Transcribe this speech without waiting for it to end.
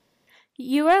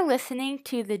You are listening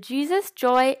to the Jesus,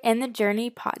 Joy, and the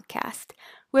Journey podcast,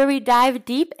 where we dive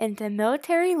deep into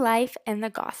military life and the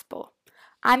gospel.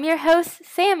 I'm your host,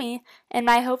 Sammy, and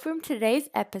my hope from today's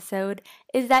episode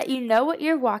is that you know what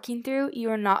you're walking through, you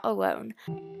are not alone.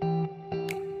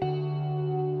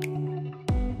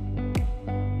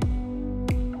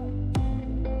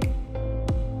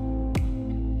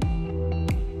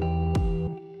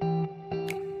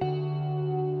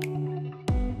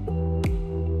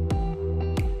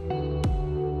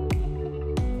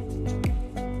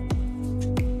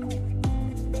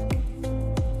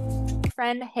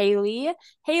 Friend Hailey.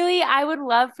 Hailey, I would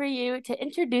love for you to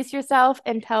introduce yourself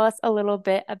and tell us a little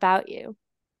bit about you.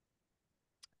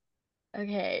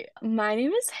 Okay, my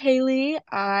name is Hailey.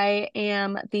 I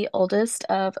am the oldest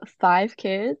of five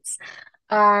kids.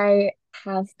 I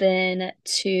have been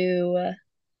to,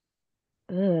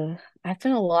 I've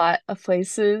been a lot of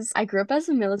places. I grew up as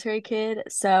a military kid,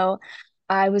 so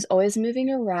I was always moving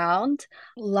around.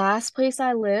 Last place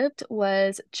I lived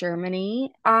was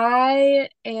Germany. I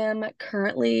am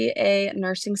currently a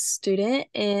nursing student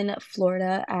in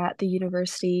Florida at the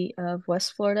University of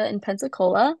West Florida in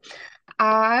Pensacola.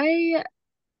 I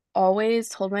always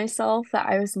told myself that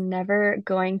I was never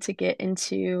going to get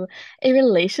into a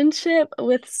relationship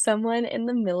with someone in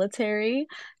the military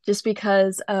just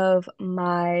because of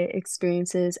my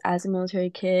experiences as a military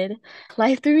kid.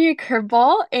 Life threw me a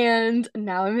curveball, and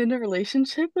now I'm in a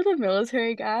relationship with a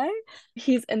military guy.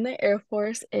 He's in the Air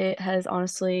Force. It has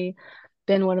honestly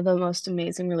been one of the most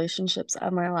amazing relationships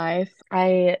of my life.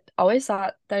 I always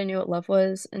thought that I knew what love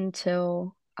was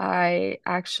until I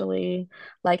actually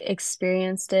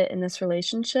experienced it in this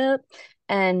relationship.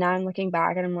 And now I'm looking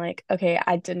back and I'm like, okay,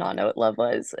 I did not know what love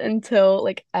was until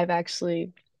I've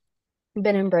actually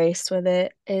been embraced with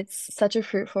it. It's such a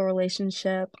fruitful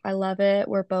relationship. I love it.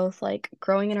 We're both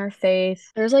growing in our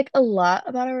faith. There's a lot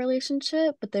about our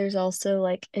relationship, but there's also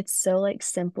it's so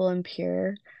simple and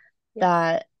pure Yeah.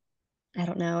 that I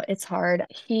don't know, it's hard.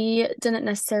 He didn't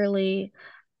necessarily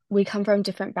We come from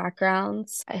different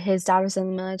backgrounds. His dad was in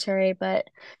the military, but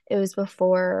it was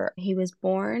before he was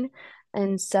born.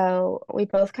 And so we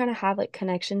both kind of have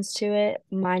connections to it,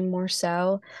 mine more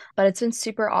so. But it's been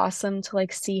super awesome to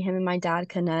see him and my dad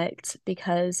connect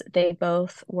because they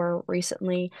both were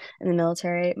recently in the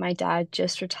military. My dad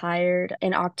just retired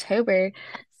in October.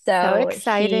 So So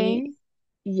exciting.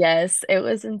 yes, it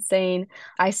was insane.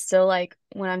 I still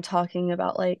when I'm talking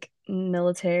about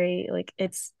military,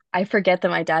 I forget that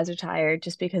my dad's retired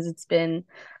just because it's been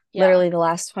Yeah. literally the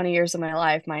last 20 years of my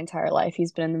life, my entire life,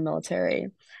 he's been in the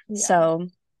military. Yeah. So,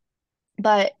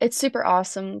 but it's super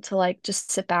awesome to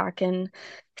just sit back and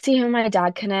see him and my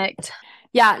dad connect.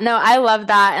 Yeah, no, I love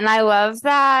that. And I love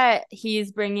that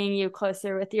he's bringing you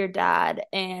closer with your dad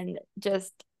and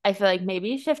just, I feel like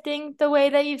maybe shifting the way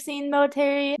that you've seen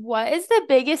military. What is the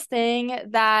biggest thing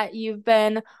that you've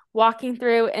been walking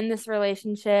through in this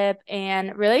relationship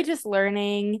and really just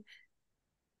learning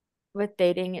with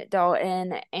dating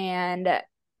Dalton? And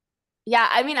yeah,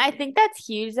 I mean, I think that's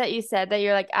huge that you said that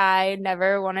you're like, I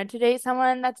never wanted to date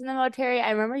someone that's in the military. I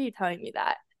remember you telling me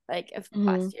that Hmm.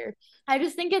 last year. I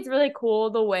just think it's really cool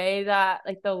the way that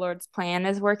like the Lord's plan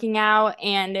is working out,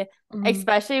 and Hmm.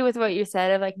 especially with what you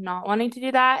said of like not wanting to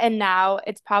do that. And now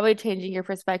it's probably changing your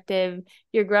perspective.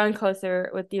 You're growing closer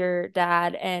with your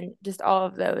dad and just all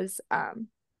of those. I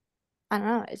don't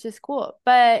know, it's just cool.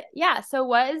 But yeah, so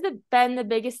what has been the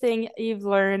biggest thing you've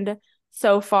learned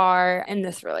so far in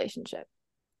this relationship?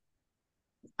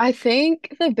 I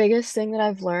think the biggest thing that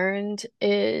I've learned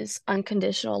is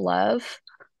unconditional love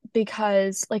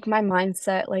because my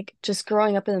mindset, just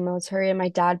growing up in the military and my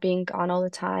dad being gone all the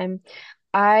time,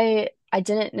 I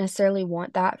didn't necessarily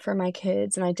want that for my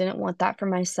kids and I didn't want that for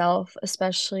myself,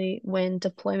 especially when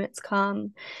deployments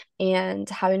come and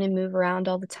having to move around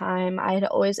all the time. I had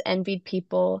always envied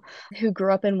people who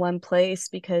grew up in one place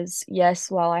because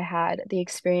yes, while I had the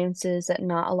experiences that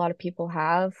not a lot of people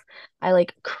have, I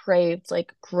craved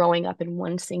growing up in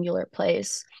one singular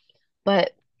place.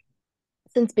 But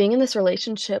since being in this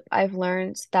relationship, I've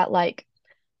learned that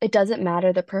it doesn't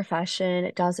matter the profession,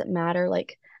 it doesn't matter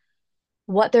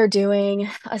what they're doing,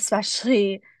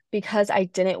 especially because I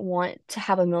didn't want to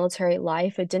have a military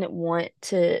life. I didn't want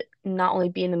to not only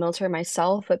be in the military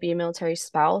myself, but be a military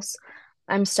spouse.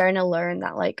 I'm starting to learn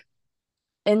that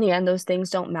in the end, those things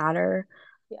don't matter.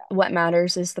 Yeah. What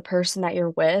matters is the person that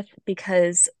you're with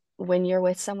because when you're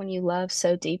with someone you love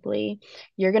so deeply,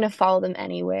 you're going to follow them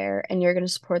anywhere and you're going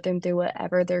to support them through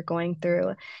whatever they're going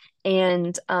through.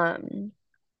 And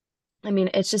I mean,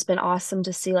 it's just been awesome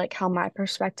to see like how my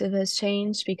perspective has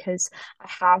changed because I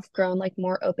have grown like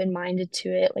more open-minded to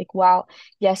it. Like, while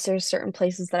yes, there's certain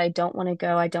places that I don't want to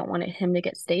go, I don't want him to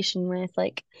get stationed with.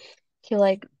 Like, he'll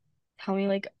like tell me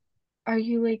like, are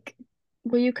you like,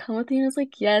 will you come with me? And I was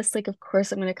like, yes, like of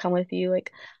course I'm gonna come with you.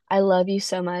 Like, I love you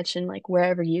so much, and like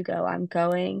wherever you go, I'm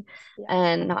going. Yeah.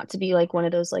 And not to be like one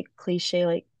of those like cliche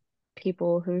like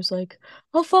people who's like,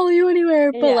 I'll follow you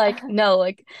anywhere. But like, Yeah. no,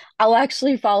 like I'll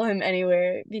actually follow him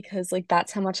anywhere because like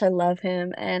that's how much I love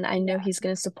him, and I know Yeah. he's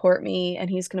gonna support me and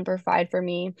he's gonna provide for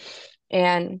me.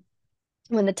 And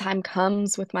when the time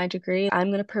comes with my degree, I'm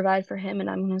going to provide for him and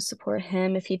I'm going to support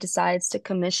him if he decides to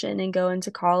commission and go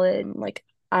into college. Like,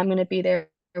 I'm going to be there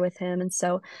with him. And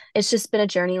so it's just been a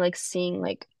journey, like seeing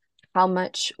like how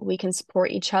much we can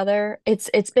support each other. It's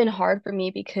been hard for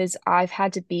me because I've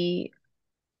had to be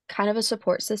kind of a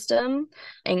support system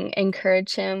and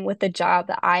encourage him with the job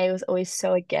that I was always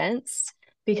so against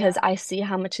because Yeah. I see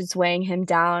how much it's weighing him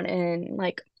down. And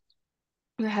like,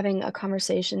 we were having a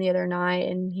conversation the other night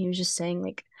and he was just saying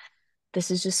like,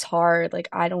 this is just hard. Like,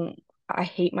 I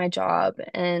hate my job.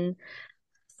 And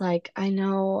like, I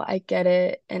know, I get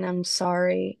it, and I'm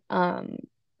sorry.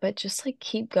 But just like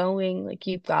keep going, like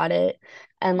you've got it.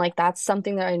 And Yeah. like that's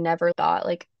something that I never thought.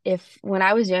 Like, if when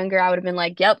I was younger, I would have been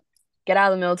like, yep, get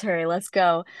out of the military, let's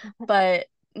go. But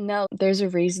no, there's a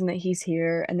reason that he's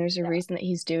here and there's a Yeah. reason that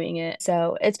he's doing it.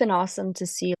 So it's been awesome to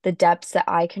see the depths that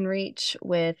I can reach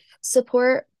with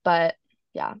support. But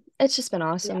yeah, it's just been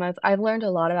Yeah. awesome. I've learned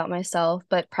a lot about myself,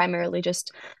 but primarily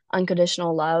just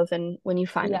unconditional love. And when you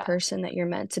find the Yeah. person that you're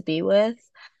meant to be with,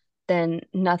 then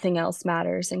nothing else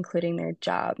matters, including their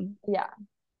job. Yeah.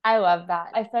 I love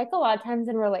that. I feel like a lot of times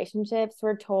in relationships,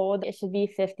 we're told it should be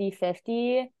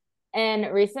 50-50.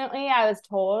 And recently I was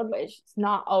told it's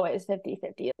not always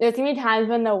 50-50. There's gonna be times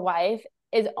when the wife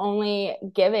is only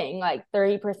giving like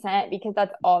 30% because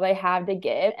that's all they have to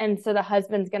give. And so the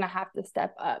husband's gonna have to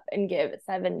step up and give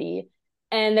 70.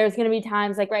 And there's gonna be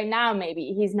times like right now,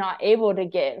 maybe he's not able to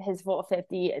give his full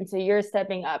 50. And so you're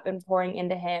stepping up and pouring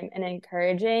into him and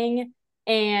encouraging.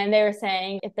 And they were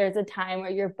saying if there's a time where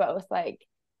you're both like,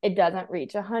 it doesn't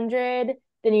reach 100,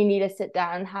 then you need to sit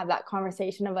down and have that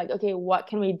conversation of like, okay, what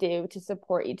can we do to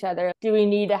support each other? Do we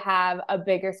need to have a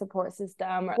bigger support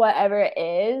system or whatever it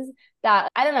is that,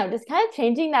 I don't know, just kind of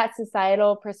changing that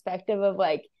societal perspective of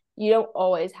like, you don't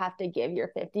always have to give your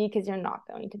 50 because you're not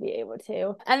going to be able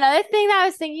to. Another thing that I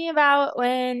was thinking about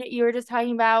when you were just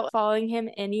talking about following him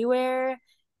anywhere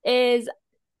is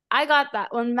I got that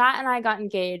when Matt and I got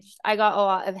engaged, I got a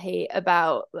lot of hate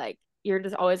about like, you're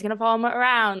just always gonna follow him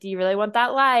around. Do you really want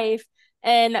that life?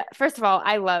 And first of all,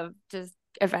 I love just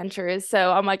adventures.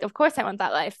 So I'm like, of course I want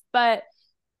that life. But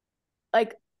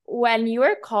like when you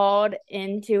are called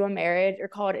into a marriage or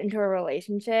called into a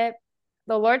relationship,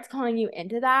 the Lord's calling you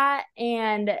into that.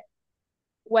 And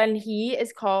when he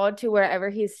is called to wherever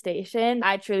he's stationed,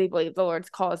 I truly believe the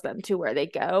Lord calls them to where they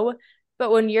go. But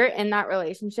when you're in that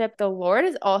relationship, the Lord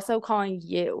is also calling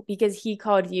you because he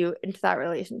called you into that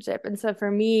relationship. And so for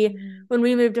me, Mhm. when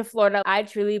we moved to Florida, I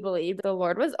truly believe the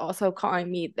Lord was also calling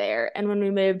me there. And when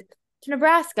we moved to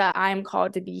Nebraska, I'm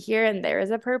called to be here and there is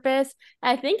a purpose.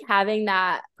 I think having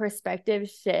that perspective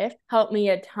shift helped me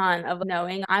a ton of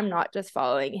knowing I'm not just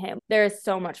following him. There is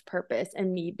so much purpose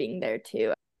in me being there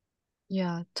too.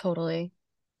 Yeah, totally.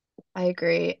 I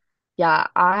agree. Yeah,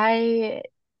 I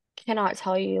cannot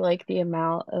tell you like the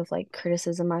amount of like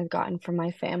criticism I've gotten from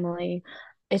my family.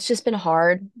 It's just been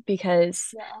hard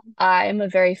because Yeah. I'm a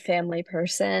very family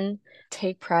person.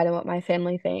 Take pride in what my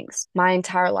family thinks. My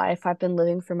entire life I've been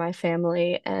living for my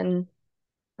family, and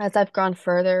as I've grown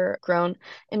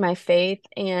in my faith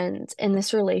and in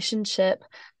this relationship,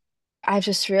 I've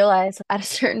just realized at a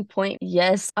certain point,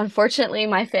 yes, unfortunately,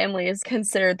 my family is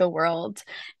considered the world.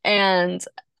 And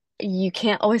you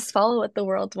can't always follow what the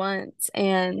world wants,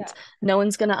 and Yeah. no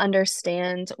one's going to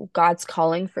understand God's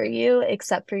calling for you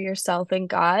except for yourself and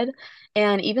God.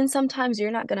 And even sometimes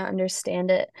you're not going to understand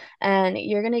it, and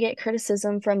you're going to get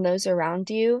criticism from those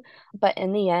around you. But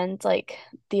in the end, like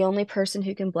the only person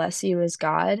who can bless you is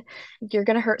God. You're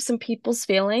going to hurt some people's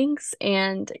feelings,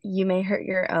 and you may hurt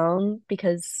your own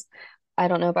because I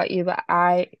don't know about you, but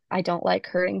I don't like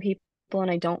hurting people, and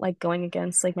I don't like going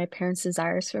against like my parents'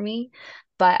 desires for me.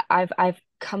 But I've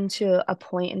come to a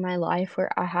point in my life where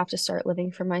I have to start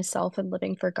living for myself and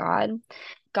living for God.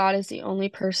 God is the only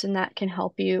person that can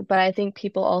help you, but I think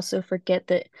people also forget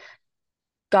that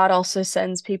God also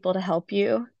sends people to help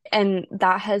you. And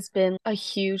that has been a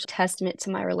huge testament to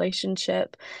my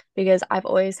relationship because I've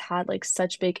always had like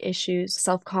such big issues,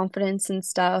 self-confidence and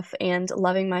stuff, and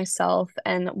loving myself.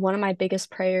 And one of my biggest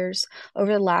prayers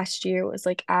over the last year was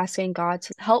like asking God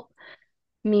to help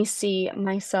me see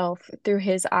myself through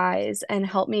his eyes and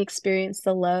help me experience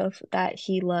the love that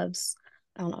he loves.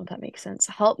 I don't know if that makes sense.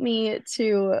 Help me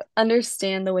to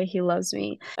understand the way he loves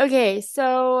me. Okay,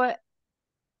 so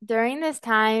during this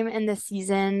time in the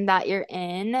season that you're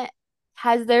in,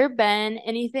 has there been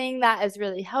anything that has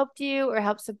really helped you or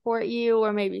helped support you,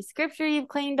 or maybe scripture you've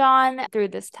clinged on through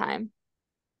this time?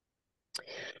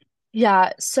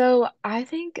 Yeah, so I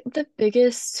think the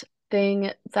biggest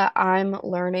thing that I'm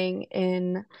learning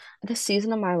in this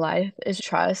season of my life is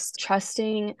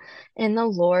trusting in the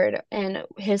Lord and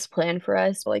his plan for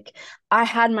us. Like I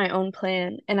had my own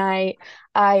plan and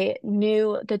I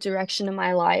knew the direction of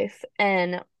my life,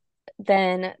 and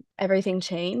then everything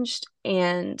changed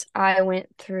and I went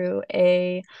through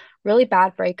a really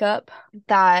bad breakup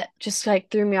that just like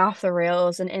threw me off the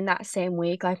rails. And in that same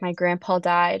week, like my grandpa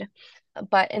died.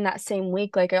 But in that same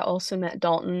week, like I also met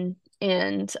Dalton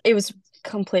and it was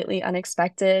completely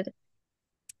unexpected.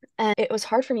 And it was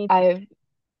hard for me. I've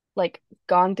like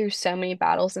gone through so many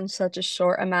battles in such a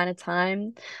short amount of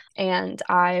time, and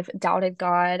I've doubted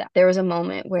God. There was a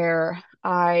moment where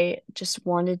I just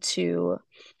wanted to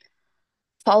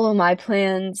follow my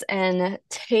plans and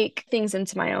take things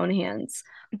into my own hands.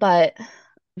 But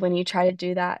when you try to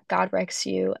do that, God wrecks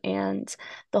you, and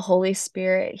the Holy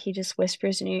Spirit, he just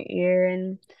whispers in your ear,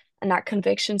 and that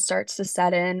conviction starts to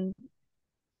set in.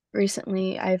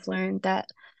 Recently, I've learned that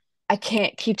I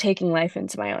can't keep taking life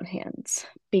into my own hands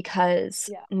because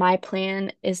Yeah. my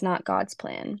plan is not God's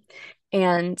plan.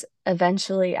 And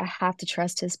eventually I have to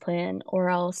trust his plan, or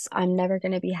else I'm never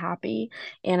going to be happy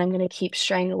and I'm going to keep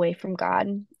straying away from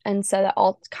God. And so that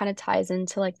all kind of ties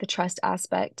into like the trust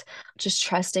aspect, just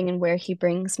trusting in where he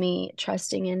brings me,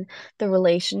 trusting in the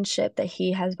relationship that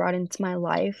he has brought into my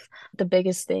life. The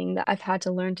biggest thing that I've had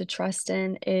to learn to trust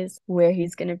in is where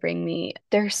he's going to bring me.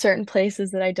 There are certain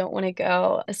places that I don't want to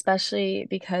go, especially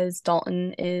because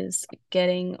Dalton is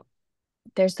getting,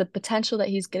 there's the potential that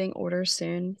he's getting orders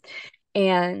soon.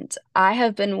 And I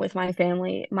have been with my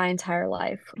family my entire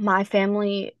life. My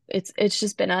family, it's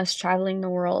just been us traveling the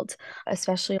world,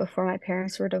 especially before my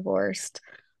parents were divorced.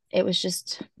 It was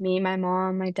just me, my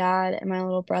mom, my dad, and my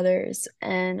little brothers,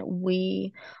 and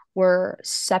we were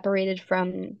separated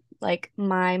from like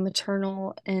my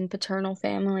maternal and paternal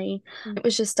family. Mm. It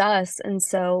was just us, and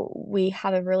so we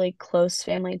have a really close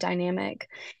family dynamic.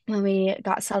 When we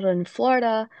got settled in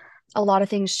Florida, a lot of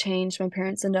things changed. My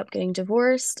parents ended up getting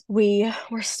divorced. We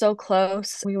were so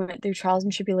close. We went through trials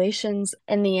and tribulations.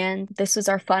 In the end, this was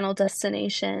our final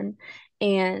destination.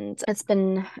 And it's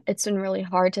been really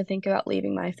hard to think about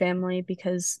leaving my family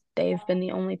because they've been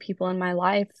the only people in my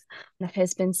life that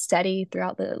has been steady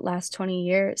throughout the last 20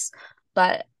 years.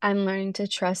 But I'm learning to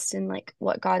trust in like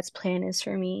what God's plan is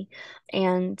for me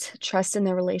and trust in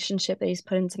the relationship that he's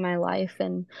put into my life.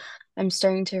 And I'm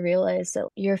starting to realize that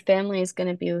your family is going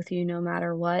to be with you no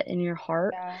matter what in your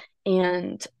heart. Yeah.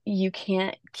 And you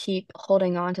can't keep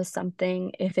holding on to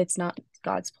something if it's not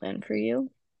God's plan for you.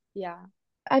 Yeah.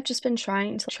 I've just been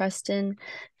trying to trust in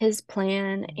his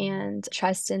plan and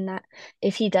trust in that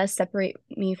if he does separate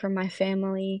me from my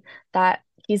family, that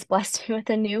he's blessed me with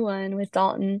a new one with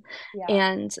Dalton. Yeah.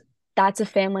 And that's a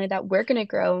family that we're going to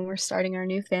grow and we're starting our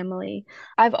new family.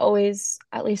 I've always,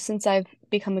 at least since I've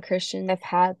become a Christian, I've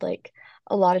had like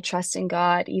a lot of trust in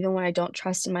God, even when I don't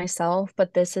trust in myself.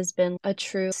 But this has been a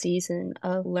true season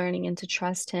of learning and to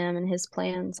trust Him and His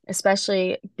plans,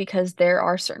 especially because there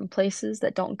are certain places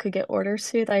that Dalton could get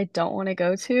orders to that I don't want to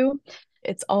go to.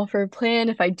 It's all for a plan.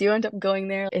 If I do end up going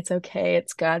there, it's okay.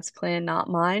 It's God's plan, not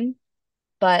mine.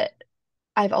 But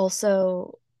I've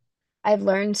also I've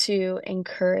learned to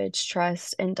encourage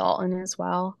trust in Dalton as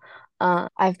well.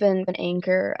 I've been an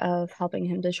anchor of helping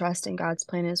him to trust in God's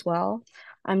plan as well.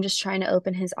 I'm just trying to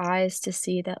open his eyes to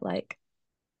see that like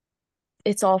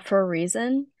it's all for a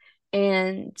reason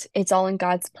and it's all in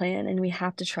God's plan and we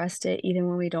have to trust it even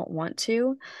when we don't want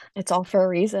to. It's all for a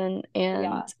reason and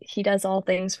Yeah. he does all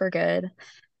things for good.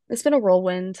 It's been a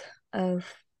whirlwind of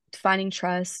finding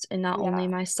trust in not only Yeah.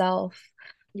 myself.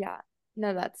 Yeah.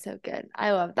 No, that's so good.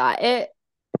 I love that. It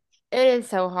is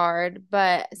so hard,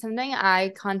 but something I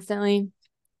constantly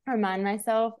remind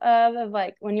myself of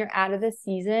like when you're out of the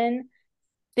season,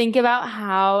 think about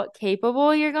how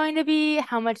capable you're going to be,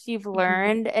 how much you've Mhm.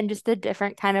 learned, and just the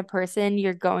different kind of person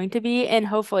you're going to be in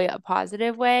hopefully a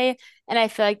positive way. And I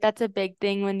feel like that's a big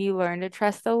thing when you learn to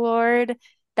trust the Lord.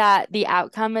 that the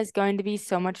outcome is going to be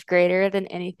so much greater than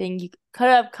anything you could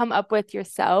have come up with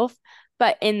yourself.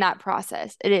 But in that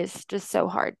process, it is just so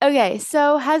hard. Okay,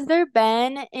 so has there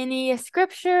been any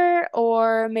scripture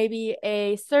or maybe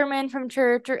a sermon from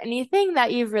church or anything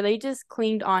that you've really just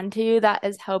clinged onto that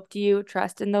has helped you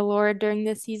trust in the Lord during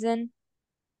this season?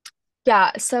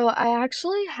 Yeah, so I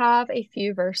actually have a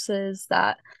few verses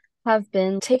that have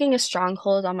been taking a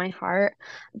stronghold on my heart.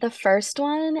 The first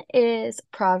one is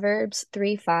Proverbs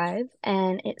 3:5,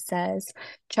 and it says,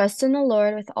 "Trust in the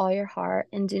Lord with all your heart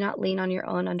and do not lean on your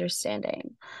own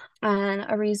understanding." And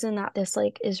a reason that this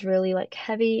is really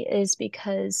heavy is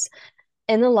because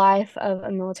in the life of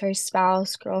a military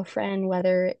spouse, girlfriend,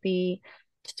 whether it be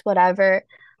just whatever,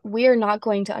 we are not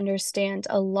going to understand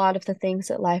a lot of the things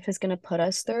that life is going to put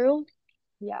us through.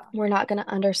 Yeah. We're not going to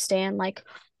understand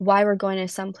why we're going to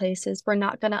some places. We're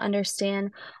not going to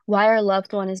understand why our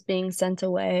loved one is being sent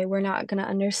away. We're not going to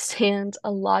understand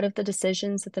a lot of the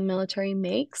decisions that the military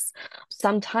makes.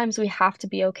 Sometimes we have to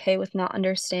be okay with not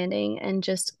understanding and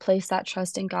just place that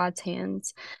trust in God's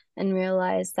hands and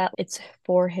realize that it's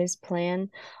for his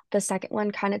plan. The second one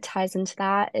kind of ties into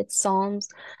that. It's Psalms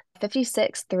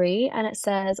 56:3, and it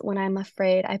says, "When I'm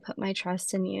afraid, I put my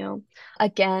trust in you."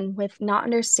 Again, with not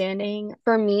understanding,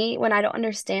 for me, when I don't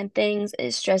understand things,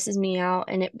 it stresses me out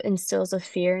and it instills a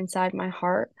fear inside my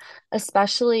heart,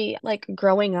 especially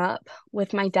growing up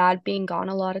with my dad being gone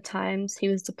a lot of times. He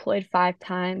was deployed 5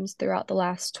 times throughout the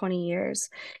last 20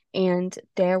 years. And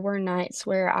there were nights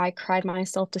where I cried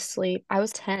myself to sleep. I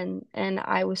was 10 and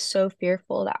I was so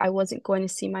fearful that I wasn't going to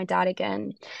see my dad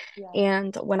again. Yeah.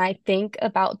 And when I think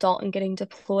about Dalton getting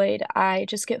deployed, I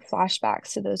just get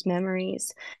flashbacks to those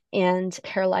memories and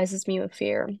paralyzes me with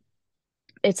fear.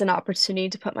 It's an opportunity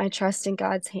to put my trust in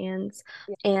God's hands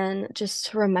and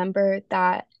just to remember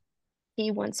that he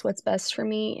wants what's best for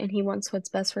me and he wants what's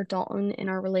best for Dalton in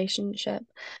our relationship.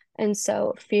 And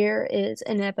so fear is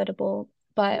inevitable,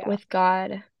 but Yeah. with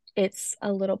God, it's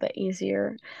a little bit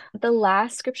easier. The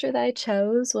last scripture that I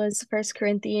chose was 1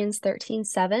 Corinthians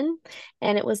 13:7,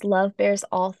 and it was love bears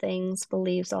all things,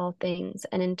 believes all things,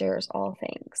 and endures all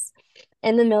things.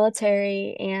 In the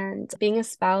military and being a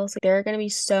spouse, there are going to be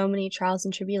so many trials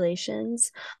and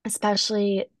tribulations,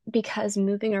 especially because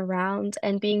moving around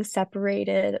and being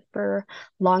separated for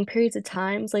long periods of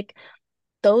times,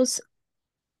 those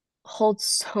hold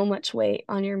so much weight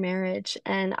on your marriage.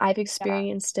 And I've Yeah.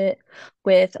 experienced it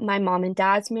with my mom and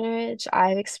dad's marriage.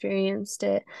 I've experienced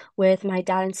it with my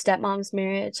dad and stepmom's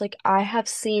marriage. I have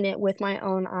seen it with my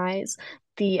own eyes,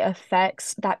 the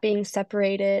effects that being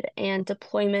separated and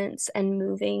deployments and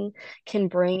moving can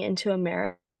bring into a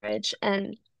marriage.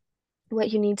 And what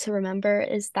you need to remember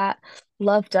is that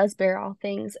love does bear all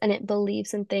things and it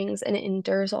believes in things and it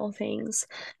endures all things.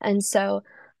 And so,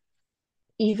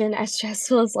 even as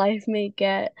stressful as life may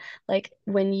get,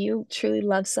 when you truly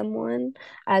love someone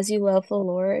as you love the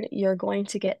Lord, you're going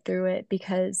to get through it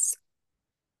because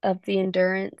of the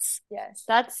endurance. Yes,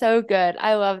 that's so good.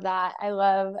 I love that. I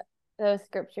love those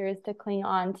scriptures to cling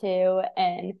on to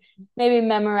and maybe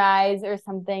memorize or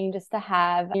something just to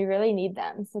have. You really need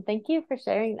them. So thank you for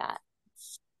sharing that.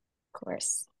 Of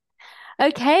course.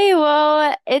 Okay,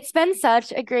 well, it's been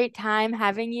such a great time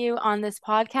having you on this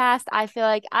podcast. I feel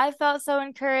like I felt so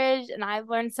encouraged and I've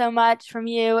learned so much from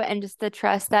you and just the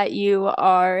trust that you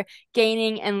are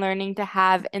gaining and learning to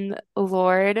have in the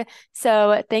Lord.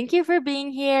 So, thank you for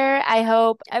being here. I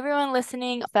hope everyone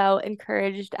listening felt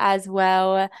encouraged as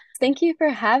well. Thank you for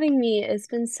having me. It's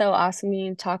been so awesome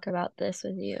to talk about this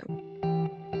with you.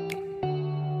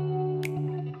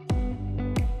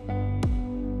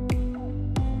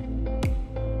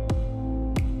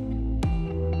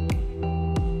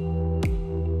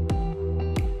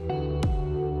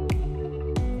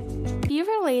 If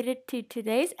you related to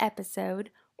today's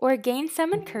episode or gained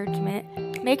some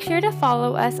encouragement, make sure to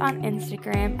follow us on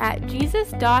Instagram at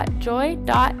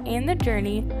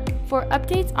jesus.joy.andthejourney for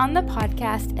updates on the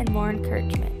podcast and more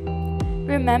encouragement.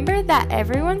 Remember that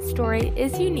everyone's story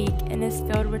is unique and is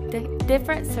filled with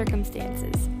different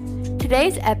circumstances.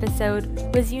 Today's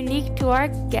episode was unique to our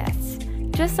guests,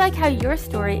 just like how your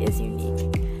story is unique.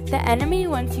 The enemy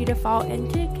wants you to fall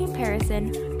into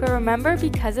comparison, but remember,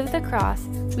 because of the cross,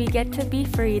 we get to be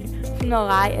freed from the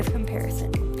lie of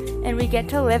comparison, and we get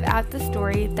to live out the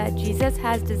story that Jesus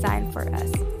has designed for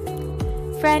us.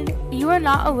 Friend, you are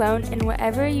not alone in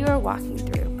whatever you are walking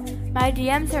through. My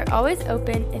DMs are always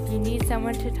open if you need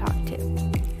someone to talk to.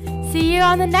 See you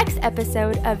on the next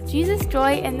episode of Jesus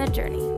Joy in the Journey.